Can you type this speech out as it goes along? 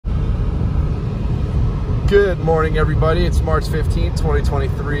Good morning, everybody. It's March 15th,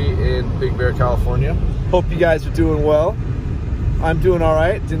 2023 in Big Bear, California. Hope you guys are doing well. I'm doing all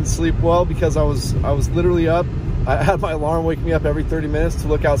right. Didn't sleep well because I was literally up. I had my alarm wake me up every 30 minutes to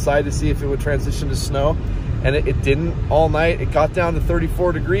look outside to see if it would transition to snow, and it didn't all night. It got down to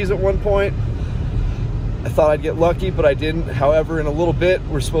 34 degrees at one point. I thought I'd get lucky, but I didn't. However, in a little bit,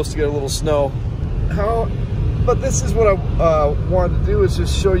 we're supposed to get a little snow. But this is what I wanted to do, is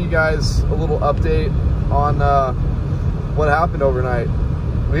just show you guys a little update on what happened overnight.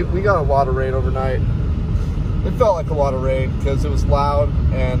 We got a lot of rain overnight. It felt like a lot of rain because it was loud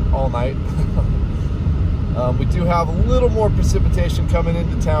and all night. We do have a little more precipitation coming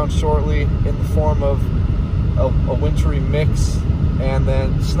into town shortly in the form of a wintry mix and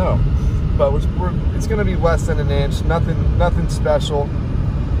then snow. But it's going to be less than an inch. Nothing special.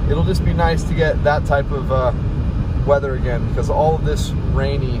 It'll just be nice to get that type of weather again, because all of this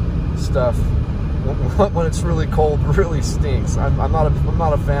rainy stuff, when it's really cold, really stinks. I'm not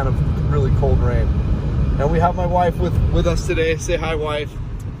a fan of really cold rain. And we have my wife with us today. Say hi, wife.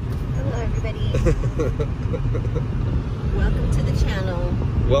 Hello, everybody. Welcome to the channel.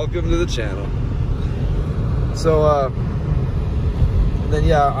 Welcome to the channel. So then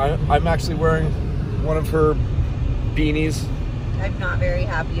yeah, I'm actually wearing one of her beanies. I'm not very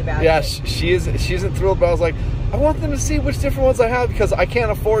happy about it. Yeah, she isn't thrilled, but I was like, I want them to see which different ones I have, because I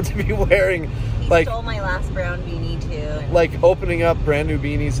can't afford to be wearing. He stole my last brown beanie too. Like opening up brand new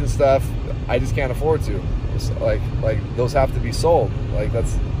beanies and stuff, I just can't afford to. It's like those have to be sold. Like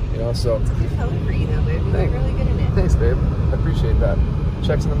that's, you know, so. It's a good color for you though, babe. You look really good in it. Thanks, babe. I appreciate that.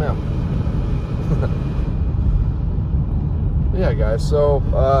 Checks in the mail. Yeah, guys. So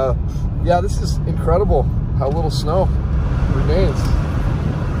yeah, this is incredible how little snow remains.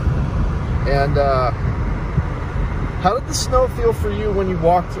 And how did the snow feel for you when you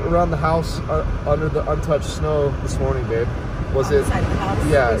walked around the house under the untouched snow this morning, babe? Was it inside the house?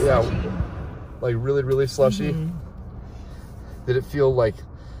 Yeah, really yeah, slushy. Like really slushy? Mm-hmm. Did it feel like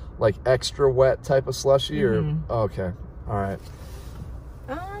extra wet type of slushy, or okay, all right?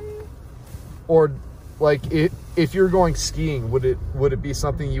 Or like if you're going skiing, would it be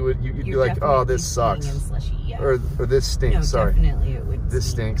something you'd be like, oh, this sucks, and slushy, yeah. or this stinks? No, sorry, definitely it would.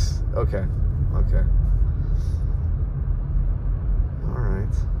 This stinks. Okay. All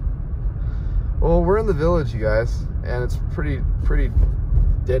right. Well, we're in the village, you guys, and it's pretty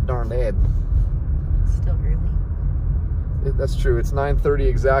dead darn dead. It's still early. That's true. It's 9:30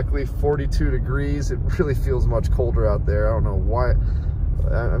 exactly, 42 degrees. It really feels much colder out there. I don't know why.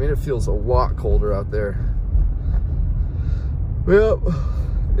 I mean, it feels a lot colder out there. Well,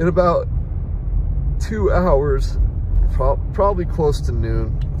 in about 2 hours, probably close to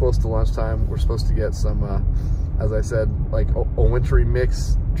noon, close to lunchtime, we're supposed to get some, as I said, like a wintry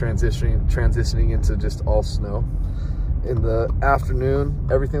mix transitioning into just all snow. In the afternoon,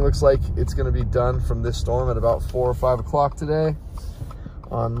 everything looks like it's going to be done from this storm at about 4 or 5 o'clock today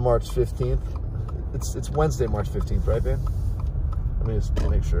on March 15th. It's Wednesday, March 15th, right, babe? Let me just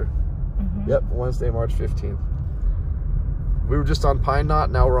make sure. Yep, Wednesday, March 15th. We were just on Pine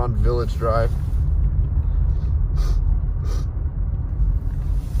Knot, now we're on Village Drive.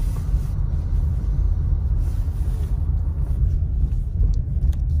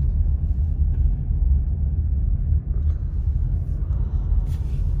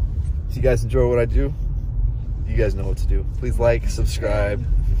 Do you guys enjoy what I do? You guys know what to do. Please like, subscribe.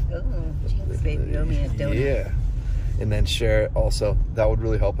 Oh, jinx, baby, you owe me a donut. Yeah. And then share it also. That would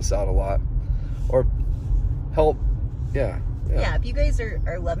really help us out a lot. Or help, yeah, if you guys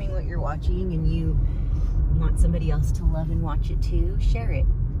are loving what you're watching and you want somebody else to love and watch it too, share it.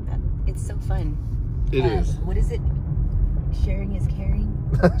 It's so fun. It is. What is it? Sharing is caring?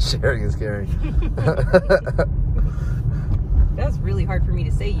 Sharing is caring. That's really hard for me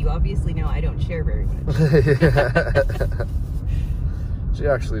to say. You obviously know I don't share very much. She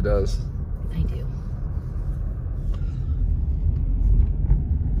actually does. I do.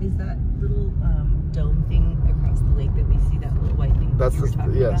 Is that little dome thing across the lake that we see, that little white thing? That's you were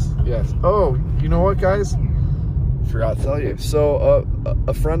talking yes, about? yes. Okay. Oh, you know what, guys? Forgot to tell you. So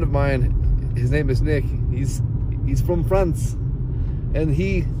a friend of mine, his name is Nick. He's from France, and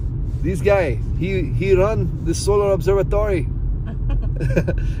this guy he run the solar observatory,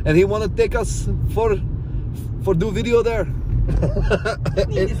 and he want to take us for do video there.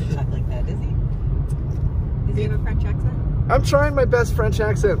 He doesn't talk like that, does he? Does he have a French accent? I'm trying my best French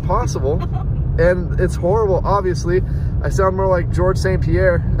accent possible, and it's horrible, obviously. I sound more like George St.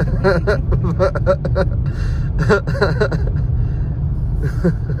 Pierre.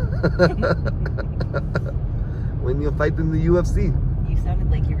 When you fight in the UFC. You sounded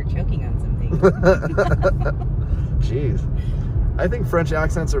like you were choking on something. Jeez. I think French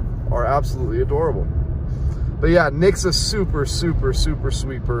accents are absolutely adorable. But yeah, Nick's a super, super, super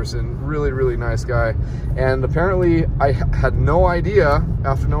sweet person. Really, really nice guy. And apparently I had no idea,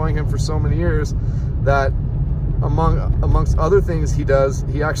 after knowing him for so many years, that amongst other things he does,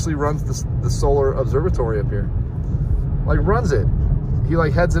 he actually runs the solar observatory up here. Like, runs it. He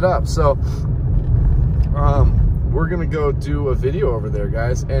like heads it up. So we're gonna go do a video over there,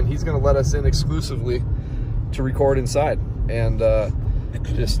 guys, and he's gonna let us in exclusively to record inside and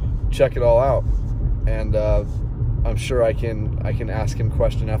just check it all out. And I'm sure I can ask him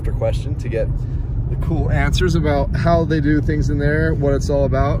question after question to get the cool answers about how they do things in there, what it's all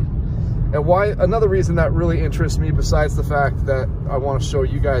about, and why. Another reason that really interests me, besides the fact that I want to show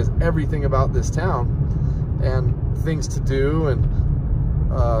you guys everything about this town and things to do, and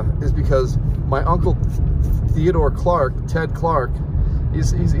is because my uncle Ted Clark,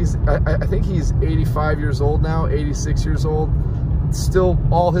 I think he's 85 years old now, 86 years old. Still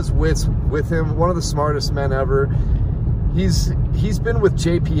all his wits with him, one of the smartest men ever. He's been with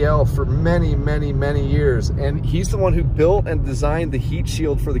JPL for many, many, many years, and he's the one who built and designed the heat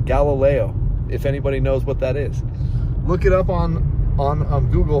shield for the Galileo, if anybody knows what that is. Look it up on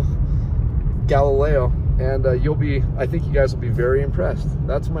Google, Galileo, and I think you guys will be very impressed.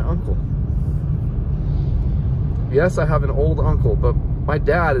 That's my uncle. Yes, I have an old uncle, but my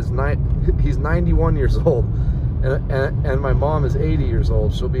dad is he's 91 years old. And my mom is 80 years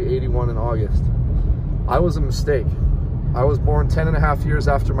old. She'll be 81 in August. I was a mistake. I was born 10.5 years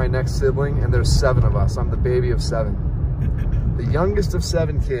after my next sibling, and there's 7 of us. I'm the baby of 7. The youngest of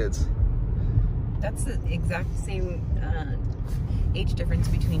 7 kids. That's the exact same age difference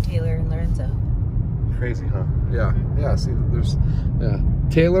between Taylor and Lorenzo. Crazy, huh? Yeah. Yeah, see,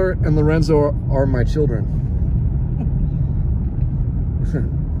 Taylor and Lorenzo are my children.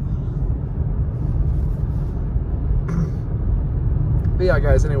 But yeah,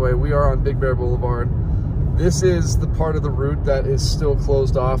 guys, anyway, we are on Big Bear Boulevard. This is the part of the route that is still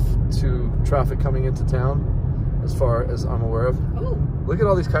closed off to traffic coming into town, as far as I'm aware of. Oh, look at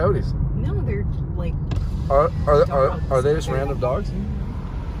all these coyotes. No, they're like are they just random dogs?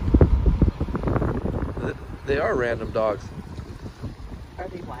 They are random dogs. Are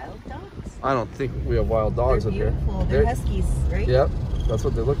they wild dogs? I don't think we have wild dogs up here. They're huskies, right? Yep, that's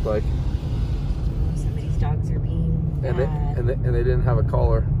what they look like. Some of these dogs are being bad. And they didn't have a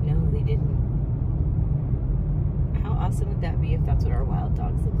collar. No, they didn't. How awesome would that be if that's what our wild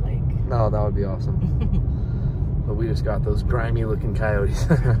dogs look like? No, that would be awesome. But we just got those grimy looking coyotes.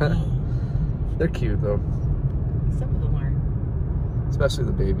 They're cute though. Some of them are. Especially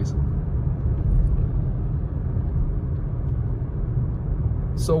the babies.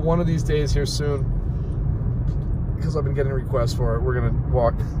 So one of these days here soon, because I've been getting requests for it, we're gonna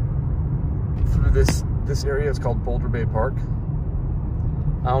walk through this area. It's called Boulder Bay Park.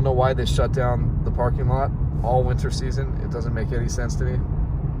 I don't know why they shut down the parking lot all winter season. It doesn't make any sense to me.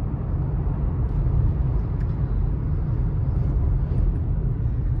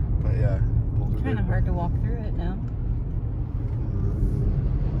 But yeah, kind of hard to walk through it now.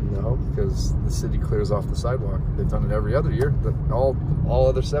 No, because the city clears off the sidewalk. They've done it every other year. All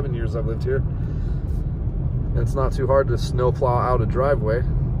other 7 years I've lived here. And it's not too hard to snowplow out a driveway.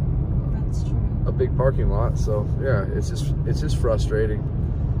 That's true. A big parking lot. So yeah, it's just frustrating.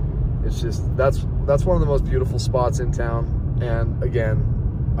 It's just that's one of the most beautiful spots in town. And again,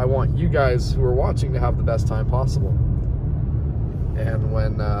 I want you guys who are watching to have the best time possible. And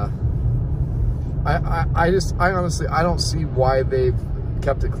when I honestly don't see why they've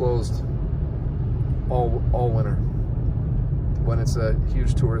kept it closed all winter when it's a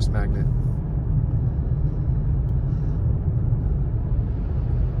huge tourist magnet.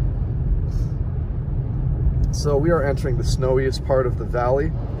 So we are entering the snowiest part of the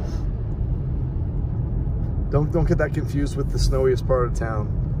valley. Don't get that confused with the snowiest part of town.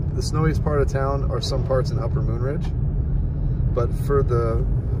 The snowiest part of town are some parts in Upper Moon Ridge, but for the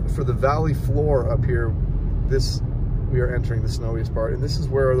valley floor up here, we are entering the snowiest part, and this is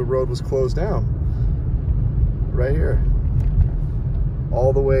where the road was closed down. Right here.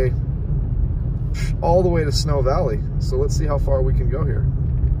 All the way to Snow Valley. So let's see how far we can go here.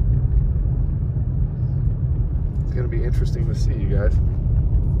 It's gonna be interesting to see, you guys.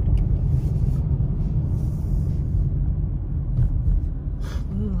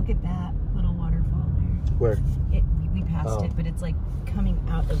 Ooh, look at that little waterfall there. Where? We passed it, but it's like coming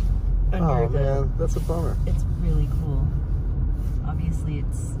out of under. Oh man, that's a bummer. It's really cool. Obviously,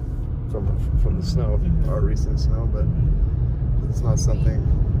 it's from the snow, our recent snow, but it's not something.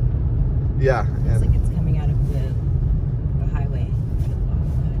 Yeah, it's like it's coming out of the highway.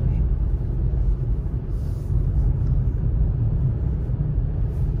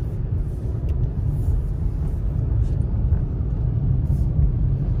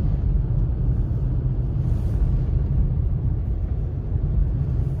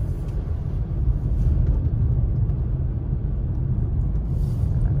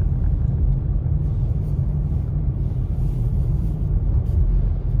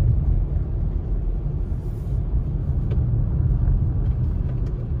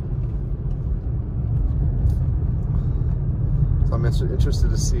 I'm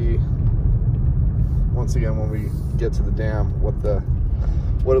interested to see, once again, when we get to the dam, what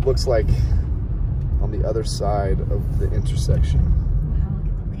it looks like on the other side of the intersection. Wow, look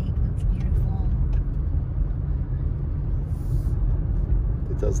at the lake. Looks beautiful.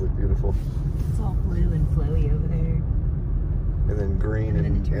 It does look beautiful. It's all blue and flowy over there. And then green and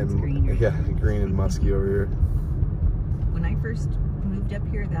then it turns greener. Yeah, green and musky over here. When I first moved up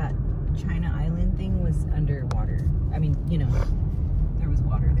here, that China Island thing was underwater. I mean, you know, there was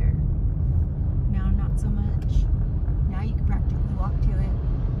water there. Now not so much. Now you can practically walk to it.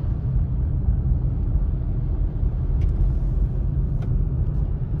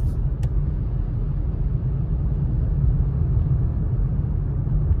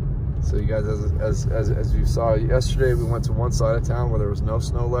 So you guys, as you saw yesterday, we went to one side of town where there was no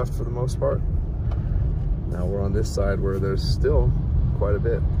snow left for the most part. Now we're on this side where there's still quite a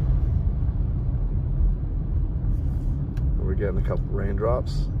bit. We're getting a couple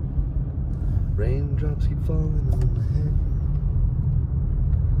raindrops. Raindrops keep falling on my head.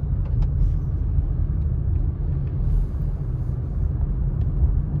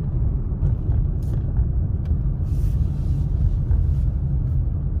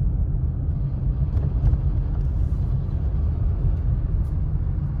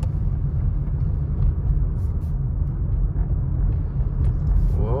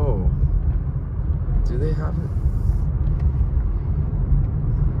 Whoa. Do they have it?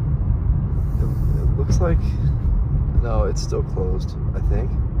 It looks like, no, it's still closed, I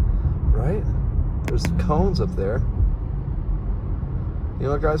think, right? There's cones up there. You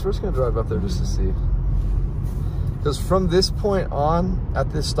know what, guys, we're just gonna drive up there just to see. Because from this point on,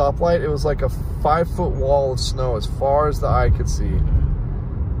 at this stoplight, it was like a 5-foot wall of snow as far as the eye could see.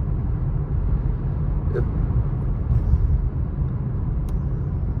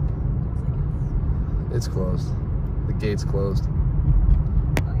 It's closed. The gate's closed.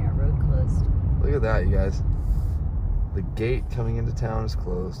 Oh yeah, road closed. Look at that, you guys. The gate coming into town is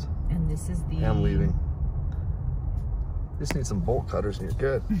closed. And this is the... I'm leaving. Just need some bolt cutters and you're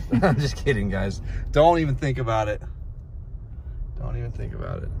good. I'm just kidding, guys. Don't even think about it. Don't even think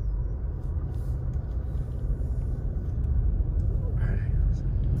about it.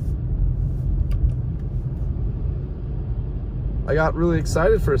 I got really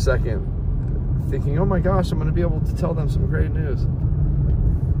excited for a second, thinking, oh my gosh, I'm going to be able to tell them some great news.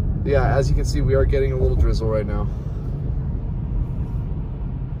 Yeah, as you can see, we are getting a little drizzle right now.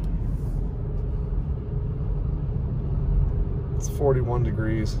 It's 41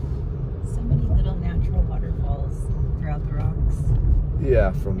 degrees. So many little natural waterfalls throughout the rocks.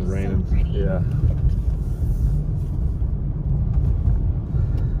 Yeah, from the rain. So pretty. Yeah.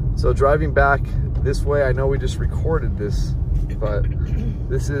 So driving back this way, I know we just recorded this, but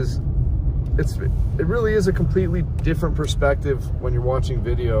this is, it really is a completely different perspective when you're watching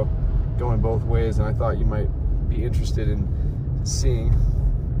video going both ways, and I thought you might be interested in seeing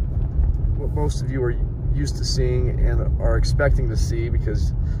what most of you are used to seeing and are expecting to see,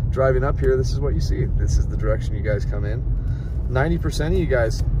 because driving up here, this is what you see. This is the direction you guys come in. 90% of you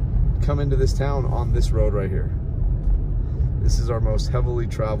guys come into this town on this road right here. This is our most heavily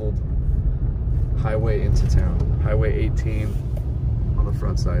traveled highway into town. Highway 18 on the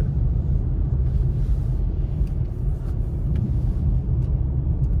front side.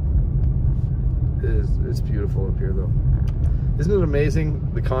 It's beautiful up here though. Isn't it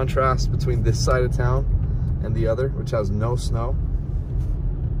amazing the contrast between this side of town and the other, which has no snow?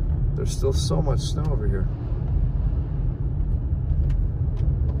 There's still so much snow over here.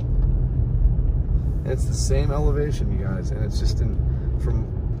 And it's the same elevation, you guys, and it's just from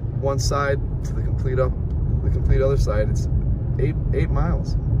one side to the complete other side. It's eight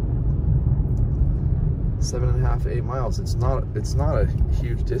miles. 7.5, 8 miles. It's not a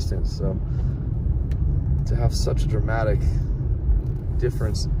huge distance, so to have such a dramatic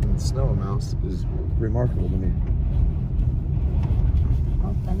difference in snow amounts is remarkable to me.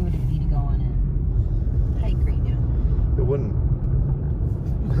 How fun would it be to go on a hike right now? It wouldn't.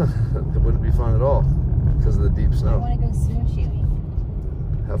 It wouldn't be fun at all because of the deep snow. I want to go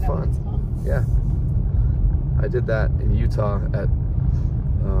snowshoeing. Have fun. Yeah. I did that in Utah at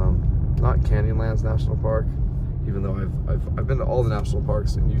not Canyonlands National Park, even though I've been to all the national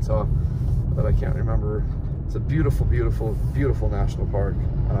parks in Utah, but I can't remember. It's a beautiful, beautiful, beautiful national park.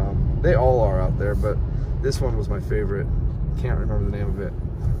 They all are out there, but this one was my favorite. Can't remember the name of it.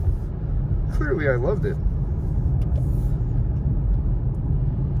 Clearly, I loved it.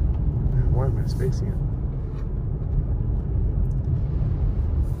 Man, why am I spacing it?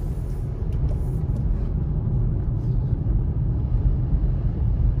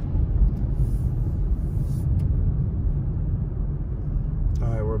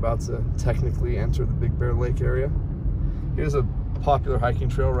 about to technically enter the Big Bear Lake area. Here's a popular hiking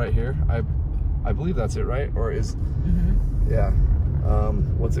trail right here. I believe that's it, right? Or is, yeah.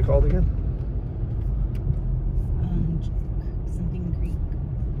 What's it called again? Something Creek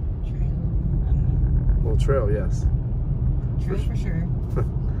Trail. I don't know. Well, trail, yes. Trail for sure.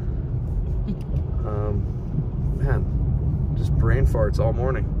 Man, just brain farts all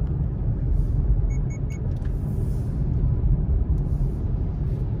morning.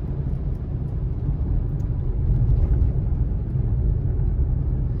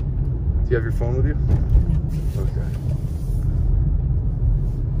 Do you have your phone with you? No. Okay.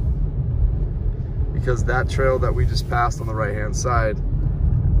 Because that trail that we just passed on the right-hand side,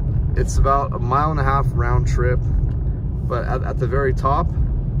 it's about a 1.5 mile round trip, but at the very top,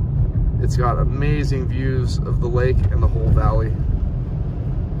 it's got amazing views of the lake and the whole valley.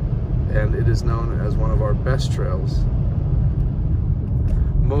 And it is known as one of our best trails.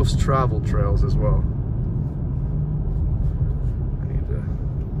 Most traveled trails as well. I need to...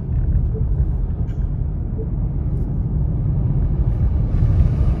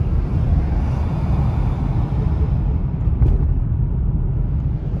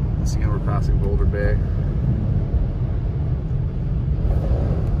 Once again, we're passing Boulder Bay.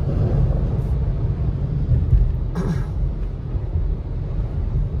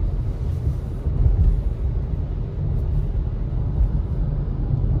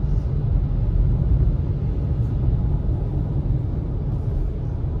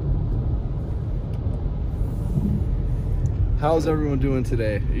 How's everyone doing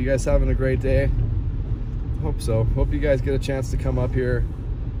today? Are you guys having a great day? Hope so. Hope you guys get a chance to come up here.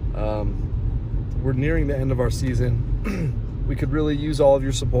 We're nearing the end of our season. We could really use all of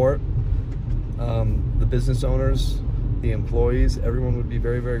your support. The business owners, the employees, everyone would be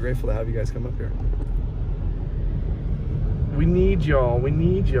very, very grateful to have you guys come up here. We need y'all. We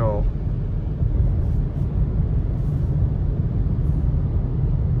need y'all.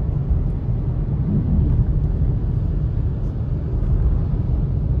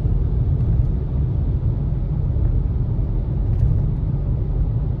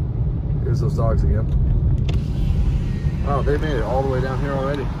 Here's those dogs again. Oh, they made it all the way down here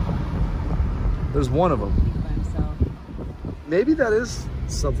already. There's one of them. By himself. Maybe that is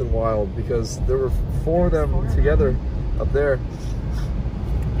something wild because there were 4 of them together up there.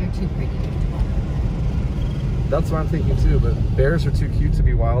 They're too pretty. That's what I'm thinking too, but bears are too cute to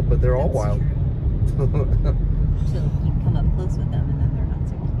be wild, but they're all wild. So you come up close with them and then they're not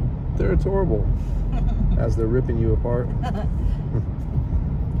so cute. They're adorable as they're ripping you apart.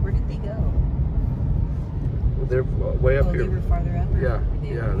 Where did they go? They're way up here. They were farther up? Yeah,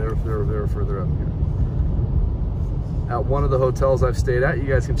 they were further up here. At one of the hotels I've stayed at, you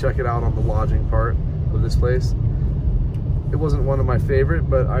guys can check it out on the lodging part of this place. It wasn't one of my favorite,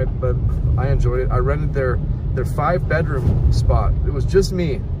 but I enjoyed it. I rented their 5-bedroom spot. It was just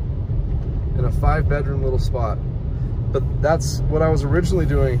me in a 5-bedroom little spot. But that's what I was originally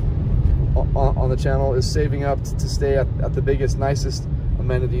doing on the channel, is saving up to stay at the biggest, nicest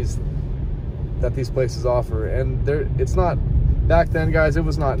amenities that these places offer. And it's not, back then guys, it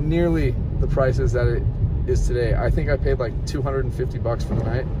was not nearly the prices that it is today. I think I paid like $250 for the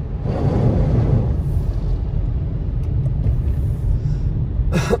night.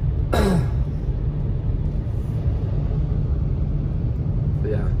 But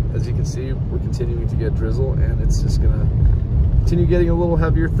yeah, as you can see, we're continuing to get drizzle, and it's just gonna continue getting a little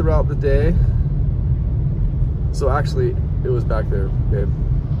heavier throughout the day. So actually, it was back there, babe.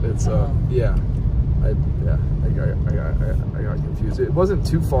 It's yeah, I got confused. It wasn't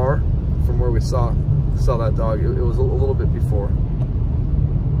too far from where we saw that dog. It was a little bit before.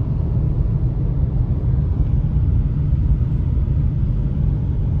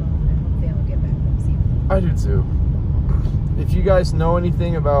 They'll get back up safely. I do too. If you guys know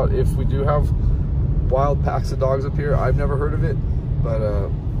anything about if we do have wild packs of dogs up here, I've never heard of it, but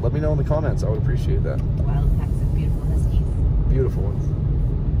let me know in the comments. I would appreciate that. Wild packs of beautiful huskies. Beautiful ones.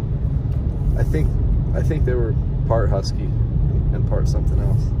 I think they were part husky and part something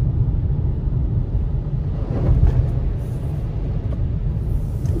else.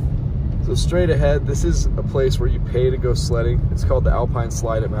 So straight ahead, this is a place where you pay to go sledding. It's called the Alpine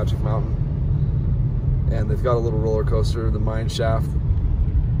Slide at Magic Mountain. And they've got a little roller coaster, the mine shaft.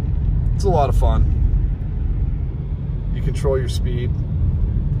 It's a lot of fun. You control your speed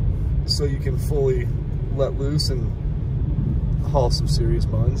so you can fully let loose and haul some serious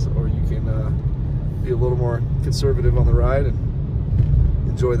buns, or you can be a little more conservative on the ride and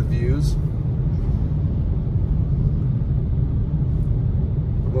enjoy the views.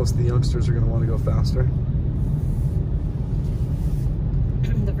 But most of the youngsters are going to want to go faster.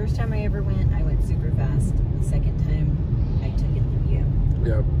 The First time I ever went, I went super fast. The second time, I took it video.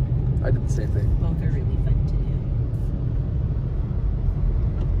 Yeah, I did the same thing. Both are really fun to do.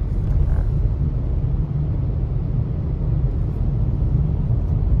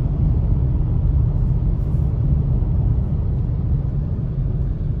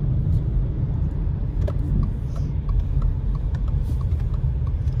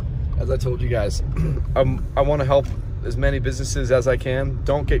 As I told you guys, I want to help as many businesses as I can.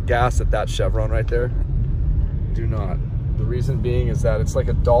 Don't get gas at that Chevron right there. Do not. The reason being is that it's like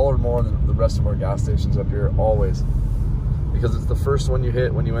 $1 more than the rest of our gas stations up here, always. Because it's the first one you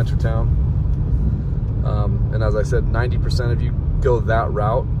hit when you enter town. And as I said, 90% of you go that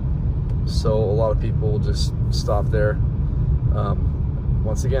route. So a lot of people will just stop there.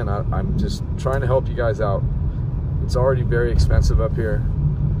 Once again, I'm just trying to help you guys out. It's already very expensive up here.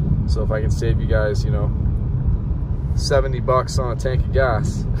 So if I can save you guys, you know, 70 bucks on a tank of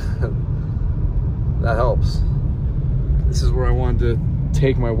gas, that helps. This is where I wanted to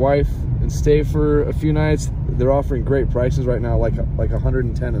take my wife and stay for a few nights. They're offering great prices right now, like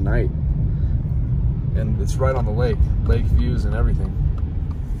 110 a night. And it's right on the lake views and everything.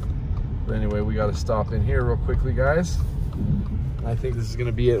 But anyway, we got to stop in here real quickly, guys. I think this is going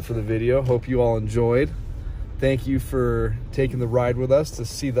to be it for the video. Hope you all enjoyed. Thank you for taking the ride with us to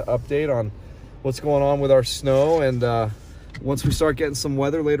see the update on what's going on with our snow. And once we start getting some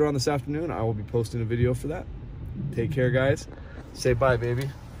weather later on this afternoon, I will be posting a video for that. Take care, guys. Say bye, baby.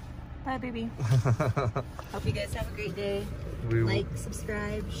 Bye, baby. Hope you guys have a great day. Like,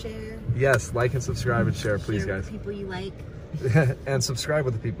 subscribe, share. Yes, like and subscribe and share, please, share guys. With people you like. And subscribe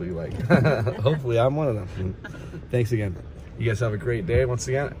with the people you like. Hopefully, I'm one of them. Thanks again. You guys have a great day. Once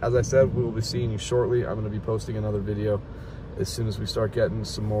again, as I said, we will be seeing you shortly. I'm going to be posting another video as soon as we start getting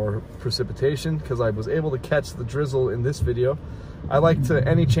some more precipitation, because I was able to catch the drizzle in this video. I like to,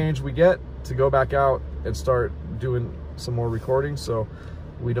 any change we get, to go back out and start doing some more recording, so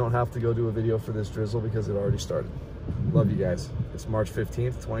we don't have to go do a video for this drizzle because it already started. Love you guys. It's March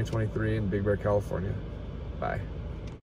 15th, 2023 in Big Bear, California. Bye.